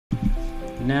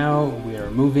Now we are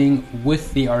moving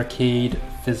with the arcade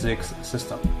physics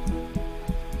system.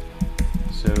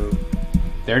 So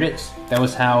there it is. That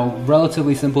was how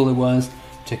relatively simple it was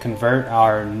to convert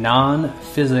our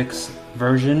non-physics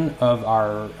version of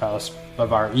our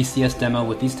ECS demo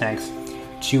with these tanks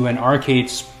to an arcade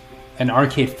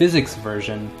physics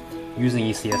version using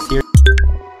ECS here.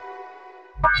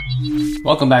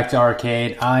 Welcome back to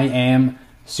Arcade. I am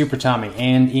Super Tommy,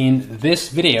 and in this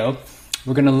video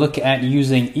we're going to look at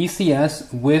using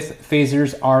ECS with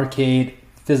Phasers Arcade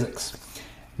Physics.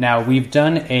 Now, we've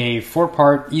done a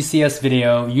 4-part ECS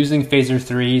video using Phaser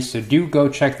 3, so do go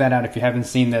check that out if you haven't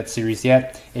seen that series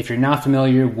yet. If you're not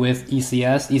familiar with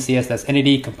ECS, that's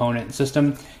Entity Component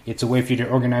System. It's a way for you to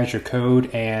organize your code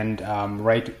and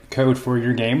write code for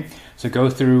your game. So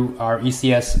go through our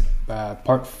ECS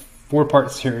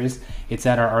 4-part series. It's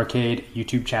at our Arcade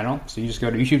YouTube channel. So you just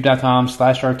go to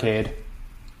youtube.com/arcade.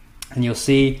 And you'll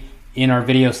see in our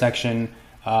video section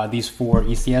these 4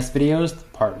 ECS videos,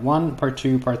 part 1, part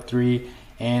 2, part 3,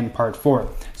 and part 4.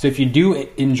 So if you do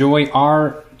enjoy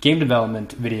our game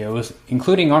development videos,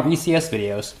 including our ECS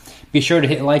videos, be sure to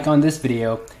hit like on this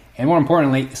video, and more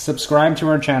importantly, subscribe to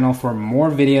our channel for more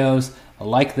videos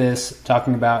like this,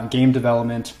 talking about game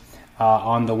development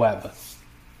on the web.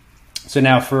 So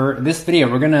now for this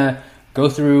video, we're gonna go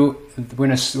through, we're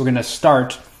gonna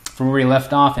start from where we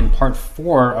left off in part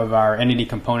 4 of our Entity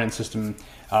Component System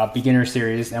beginner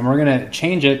series, and we're going to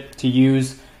change it to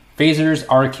use Phasers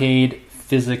Arcade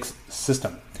Physics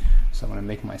System. So I'm going to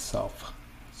make myself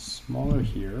smaller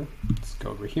here. Let's go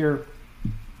over here.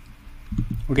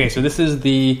 Okay, so this is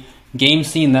the game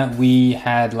scene that we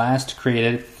had last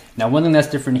created. Now, one thing that's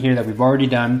different here that we've already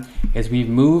done is we've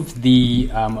moved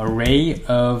the array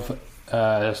of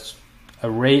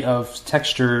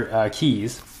texture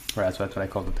keys, or that's what I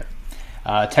called it there,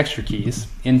 texture keys,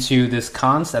 into this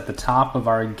const at the top of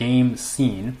our game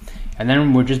scene, and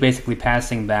then we're just basically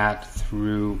passing that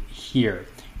through here,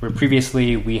 where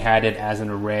previously we had it as an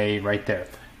array right there.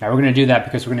 Now we're going to do that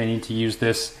because we're going to need to use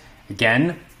this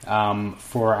again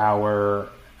for our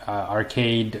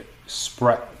arcade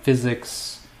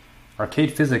physics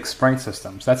sprite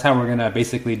system. So that's how we're going to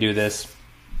basically do this.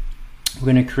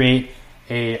 We're going to create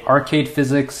a arcade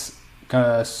physics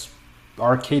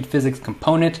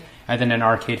component and then an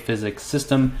arcade physics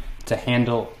system to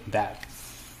handle that.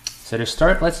 So to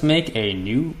start, let's make a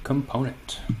new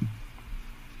component.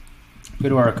 Go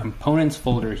to our components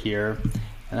folder here,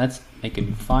 and let's make a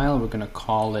new file. We're going to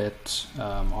call it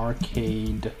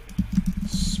arcade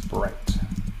sprite.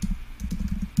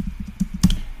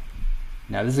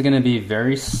 Now this is going to be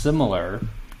very similar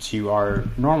to our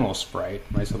normal sprite,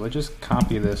 right? So let's just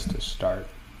copy this to start.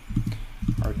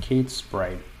 Arcade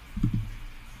sprite.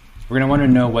 We're going to want to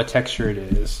know what texture it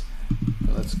is.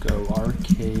 So let's go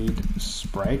arcade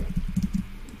sprite.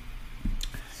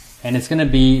 And it's going to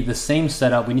be the same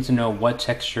setup. We need to know what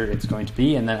texture it's going to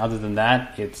be, and then other than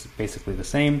that, it's basically the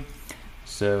same.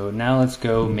 So now let's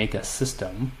go make a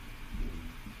system.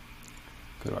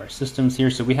 Go to our systems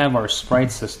here. So we have our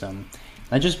sprite system.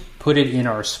 I just put it in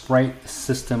our sprite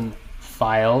system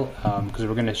file because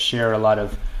we're going to share a lot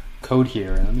of code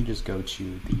here. And let me just go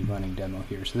to the running demo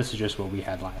here. So this is just what we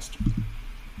had last.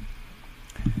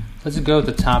 Let's go at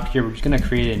the top here. We're just going to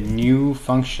create a new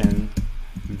function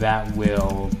that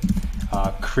will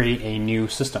create a new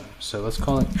system. So let's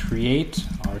call it create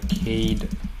arcade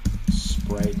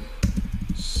sprite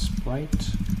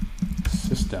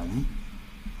system.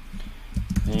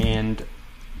 And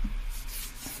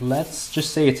let's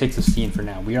just say it takes a scene for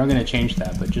now. We are going to change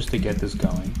that, but just to get this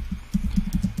going.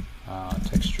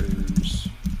 Textures,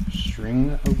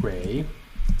 string array.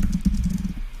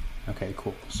 Okay,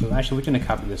 cool. So actually we're going to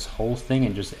copy this whole thing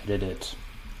and just edit it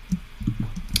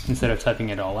instead of typing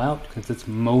it all out, because it's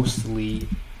mostly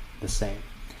the same.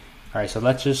 All right, so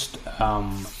let's just,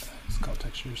 it's called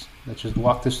textures. Let's just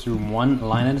walk this through one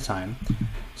line at a time.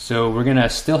 So we're going to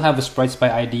still have a sprites by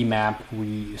ID map.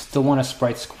 We still want a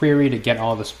sprites query to get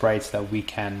all the sprites that we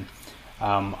can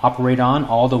operate on,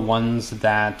 all the ones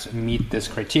that meet this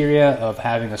criteria of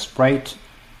having a sprite,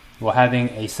 well, having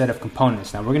a set of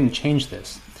components. Now we're going to change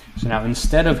this. So now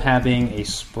instead of having a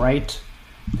sprite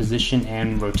position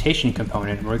and rotation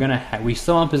component, we're going to we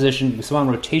still want position, we still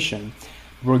want rotation.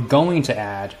 What we're going to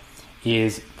add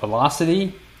is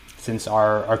velocity, since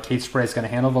our arcade sprite is going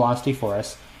to handle velocity for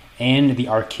us, and the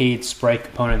arcade sprite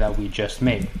component that we just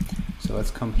made. So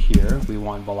let's come here, we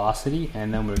want velocity,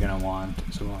 and then we're going to want,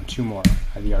 so we want 2 more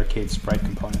of the arcade sprite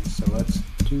components. So let's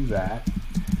do that.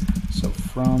 So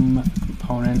from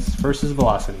components, first is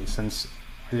velocity. Since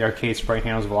the arcade sprite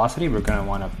handles velocity, we're going to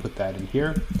want to put that in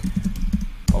here,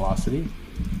 velocity.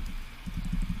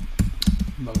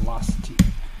 velocity.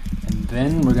 And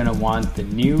then we're going to want the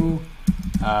new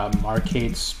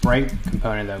arcade sprite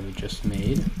component that we just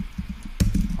made.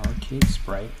 Arcade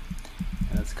sprite.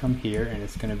 And let's come here, and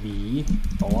it's going to be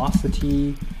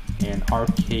velocity and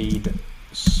arcade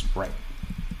sprite.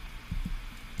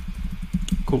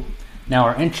 Cool. Now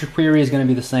our entry query is going to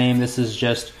be the same. This is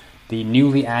just the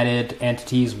newly added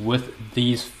entities with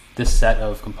this set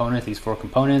of components. These 4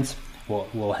 components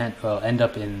will end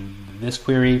up in this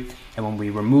query. And when we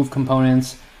remove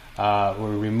components or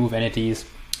remove entities,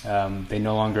 they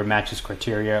no longer match this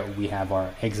criteria. We have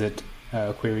our exit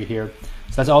query here.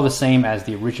 So that's all the same as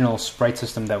the original sprite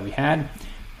system that we had.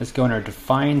 Let's go in our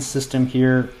define system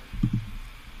here.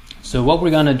 So what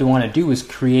we're going to want to do is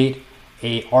create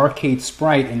a arcade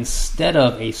sprite instead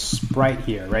of a sprite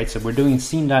here, right? So we're doing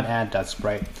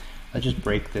scene.add.sprite. Let's just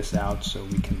break this out so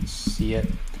we can see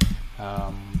it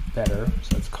better.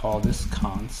 So let's call this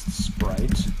const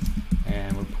sprite,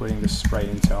 and we're putting the sprite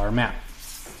into our map.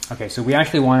 Okay, so we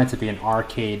actually want it to be an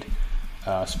arcade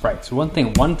sprite. So one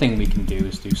thing we can do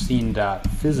is do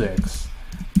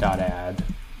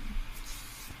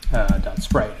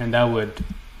scene.physics.add.sprite, and that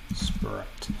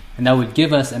would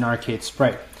give us an arcade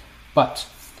sprite. But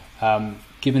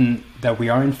given that we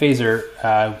are in Phaser,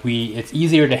 it's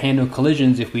easier to handle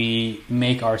collisions if we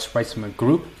make our sprites from a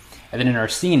group, and then in our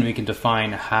scene we can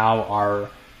define how our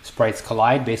sprites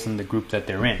collide based on the group that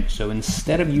they're in. So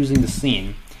instead of using the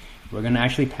scene, we're going to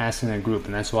actually pass in a group,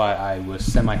 and that's why I was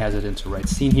semi-hesitant to write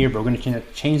scene here, but we're going to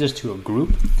change this to a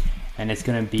group, and it's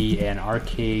going to be an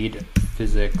arcade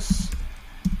physics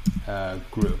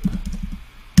group.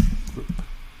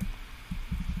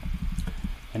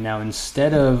 And now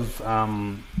instead of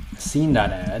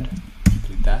scene.add,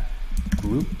 delete that,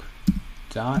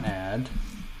 group.add,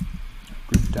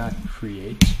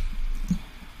 group.create,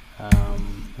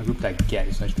 group.get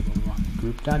is actually what we want,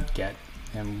 group.get,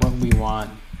 and what we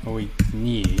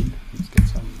need, let's get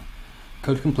some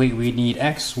code complete. We need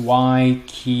X, Y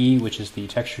key, which is the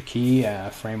texture key,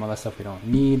 frame, all that stuff we don't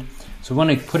need. So we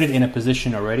want to put it in a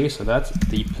position already, so that's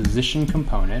the position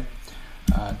component.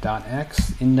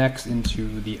 .x index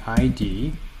into the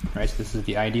ID, right? So this is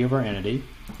the ID of our entity.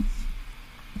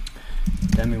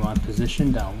 Then we want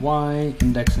position.y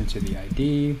index into the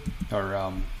ID,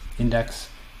 or index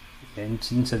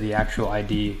into the actual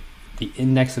ID, the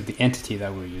index of the entity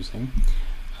that we're using,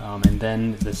 and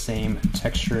then the same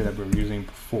texture that we were using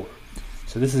before.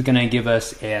 So this is going to give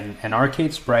us an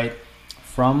arcade sprite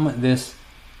from this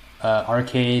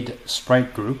arcade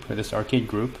sprite group, or this arcade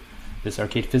group, this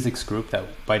arcade physics group that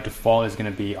by default is going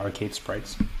to be arcade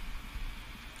sprites.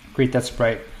 Create that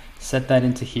sprite, set that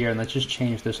into here, and let's just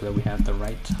change this so that we have the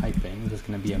right typing. This is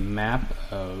going to be a map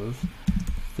of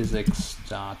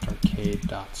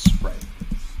physics.arcade.sprite.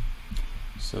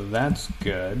 So that's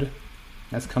good.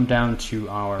 Let's come down to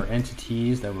our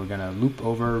entities that we're going to loop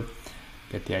over,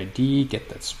 get the ID, get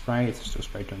that sprite. So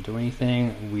sprite don't do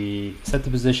anything. We set the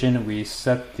position, we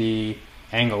set the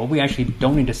angle. Well, we actually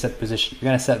don't need to set position. We're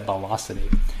going to set velocity.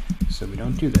 So we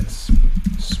don't do this.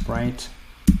 Sprite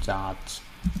dot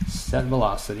set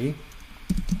velocity.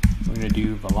 We're going to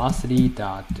do velocity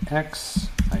dot x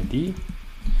ID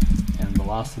and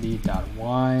velocity dot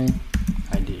y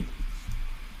ID.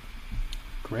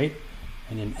 Great.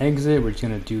 And in exit, we're just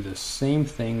going to do the same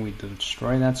thing. We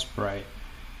destroy that sprite.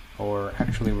 Or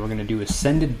actually, what we're going to do is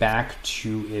send it back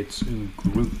to its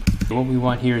group. What we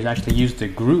want here is actually use the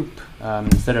group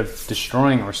instead of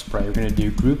destroying our sprite. We're going to do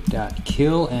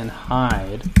group.kill and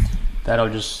hide. That'll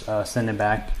just send it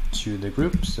back to the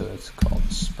group. So it's called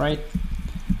sprite.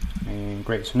 And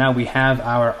great. So now we have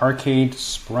our arcade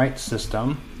sprite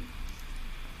system.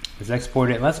 Let's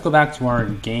export it. Let's go back to our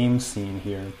game scene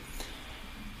here.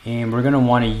 And we're going to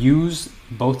want to use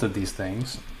both of these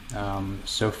things.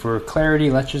 So for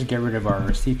clarity, let's just get rid of our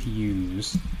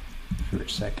CPUs for a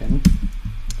second.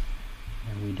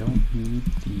 And we don't need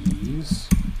these.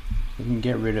 We can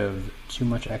get rid of too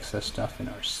much excess stuff in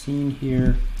our scene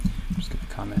here. I'm just going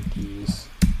to comment these.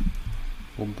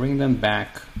 We'll bring them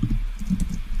back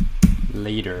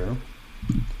later.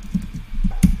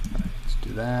 Alright, let's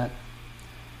do that.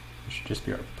 It should just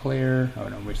be our player. Oh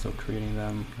no, we're still creating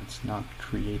them. Let's not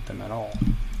create them at all.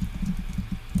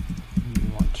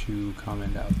 To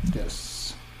comment out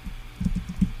this.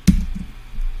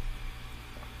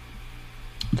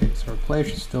 Okay, so our player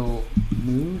should still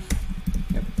move.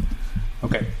 Yep.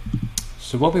 Okay,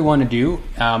 so what we want to do,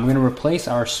 we're going to replace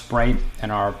our sprite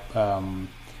and our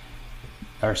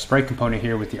sprite component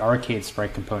here with the arcade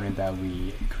sprite component that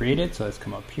we created. So let's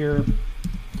come up here,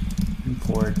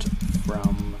 import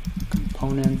from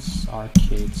components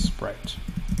arcade sprite.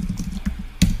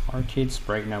 arcade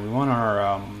sprite. Now we want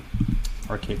our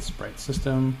arcade sprite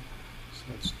system. So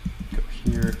let's go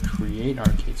here, create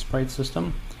arcade sprite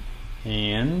system,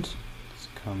 and let's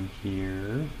come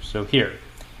here. So here,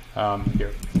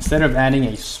 instead of adding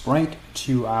a sprite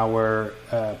to our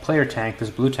player tank, this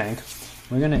blue tank,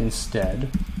 we're going to instead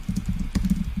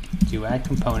do add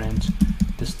component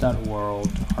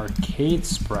this.world arcade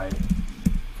sprite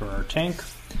for our tank.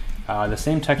 The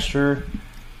same texture.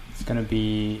 It's going to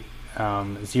be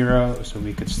 0, so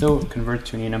we could still convert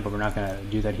to an enum, but we're not going to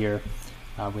do that here.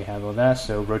 We have all that.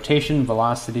 So rotation,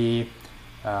 velocity,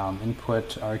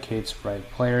 input, arcade sprite,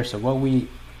 player. So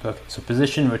so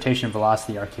position, rotation,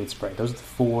 velocity, arcade sprite. Those are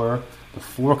the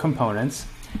four components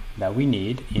that we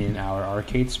need in our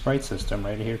arcade sprite system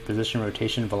right here. Position,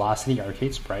 rotation, velocity,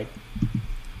 arcade sprite.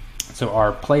 So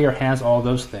our player has all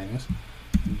those things.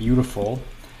 Beautiful.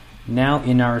 Now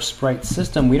in our sprite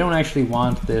system, we don't actually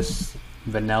want this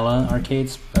vanilla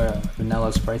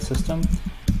vanilla sprite system.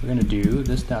 We're going to do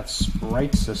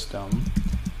this.sprite system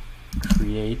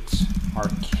create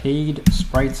arcade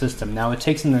sprite system. Now it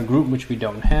takes in the group, which we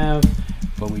don't have,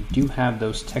 but we do have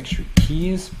those texture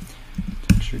keys.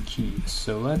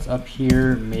 So let's up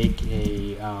here make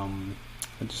a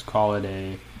let's just call it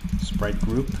a sprite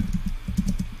group.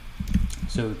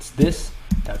 So it's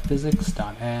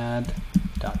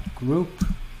this.physics.add.group.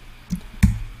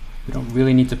 We don't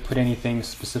really need to put anything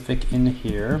specific in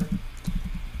here.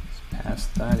 Let's pass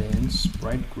that in,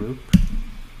 sprite group.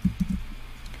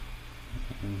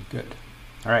 And good.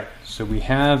 All right, so we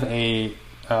have a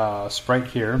sprite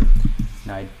here.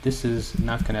 Now this is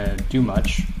not going to do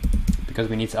much because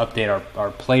we need to update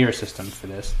our player system for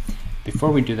this.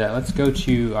 Before we do that, let's go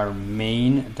to our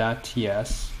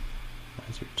main.ts. Why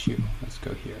is there 2? Let's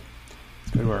go here.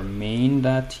 Let's go to our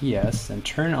main.ts and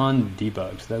turn on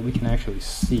debug so that we can actually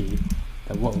see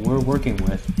that what we're working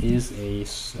with is a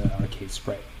arcade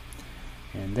sprite.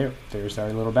 And there's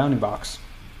our little bounding box.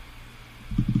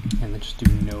 And then just do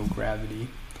no gravity.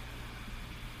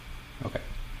 Okay,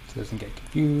 so it doesn't get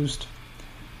confused.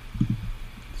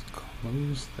 Let's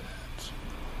close that.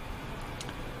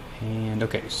 And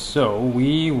okay, so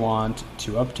we want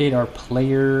to update our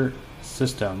player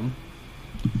system,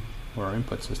 or our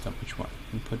input system. Which one?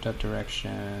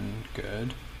 Input.direction,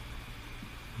 good.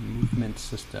 Movement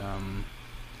system,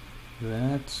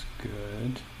 that's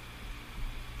good.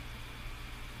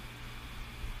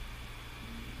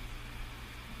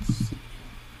 Let's see.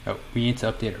 Oh, we need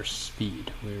to update our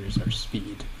speed. Where is our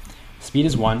speed? Speed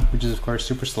is 1, which is of course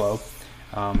super slow.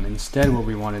 Instead, what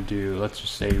we want to do, let's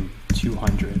just say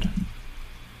 200.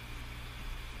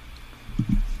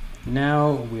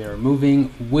 Now we are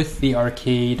moving with the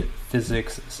arcade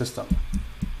physics system.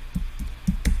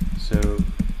 So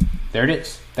there it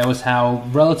is. That was how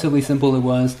relatively simple it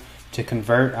was to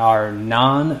convert our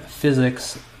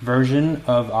non-physics version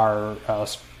of our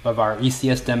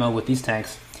ECS demo with these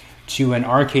tanks to an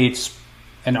arcade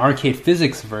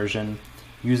physics version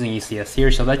using ECS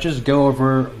here. So let's just go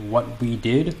over what we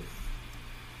did.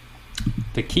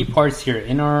 The key parts here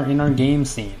in our game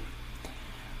scene,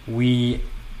 we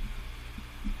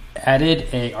added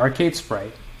a arcade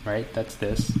sprite, right? That's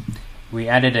this. We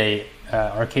added a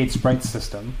arcade sprite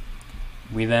system.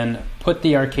 We then put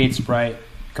the arcade sprite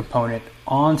component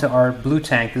onto our blue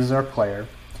tank. This is our player,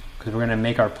 because we're going to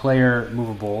make our player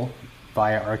movable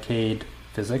via arcade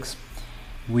physics.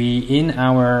 In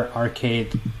our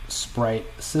arcade sprite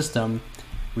system,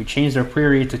 we changed our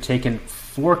query to take in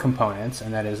 4 components,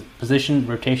 and that is position,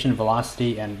 rotation,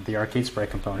 velocity, and the arcade sprite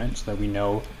component, so that we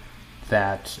know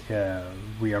that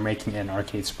we are making an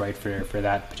arcade sprite for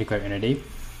that particular entity.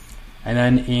 And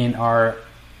then in our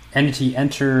entity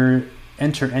enter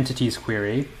entities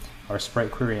query, our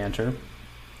sprite query enter,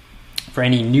 for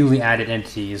any newly added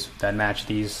entities that match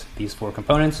these 4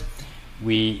 components,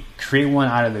 we create one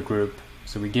out of the group.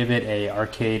 So we give it a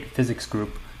arcade physics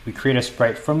group. We create a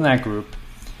sprite from that group,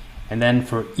 and then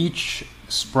for each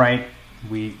sprite,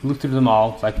 we loop through them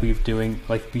all like we've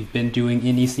been doing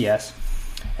in ECS,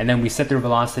 and then we set their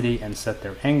velocity and set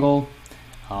their angle.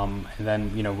 And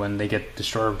then when they get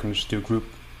destroyed, we can just do group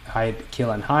hide,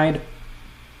 kill, and hide.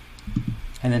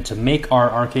 And then to make our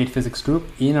arcade physics group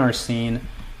in our scene,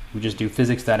 we just do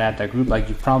physics.add.group like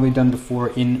you've probably done before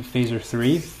in Phaser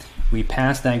 3. We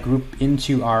pass that group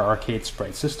into our arcade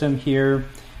sprite system here,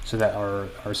 so that our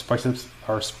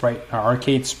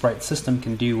arcade sprite system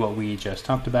can do what we just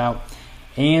talked about.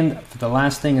 And for the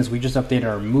last thing is we just updated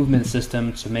our movement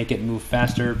system to make it move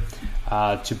faster,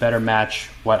 to better match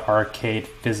what arcade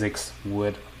physics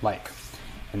would like.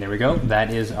 And there we go.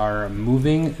 That is our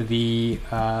moving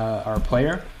our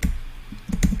player.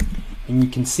 And you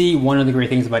can see one of the great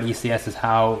things about ECS is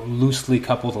how loosely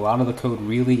coupled a lot of the code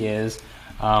really is.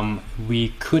 We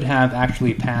could have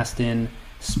actually passed in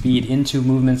speed into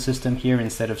movement system here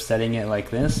instead of setting it like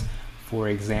this, for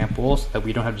example, so that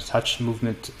we don't have to touch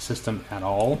movement system at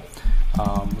all.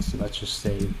 So let's just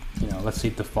say, let's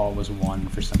say default was 1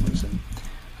 for some reason.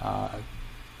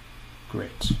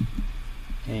 Great.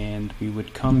 And we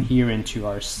would come here into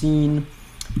our scene,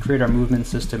 create our movement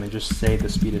system, and just say the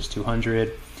speed is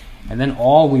 200. And then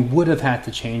all we would have had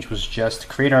to change was just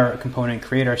create our component,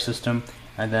 create our system,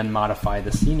 and then modify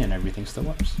the scene, and everything still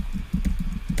works.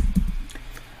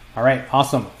 All right,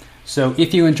 awesome. So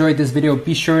if you enjoyed this video,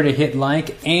 be sure to hit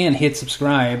like and hit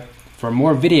subscribe for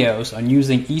more videos on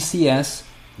using ECS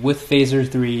with Phaser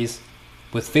 3's,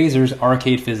 with Phaser's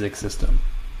arcade physics system.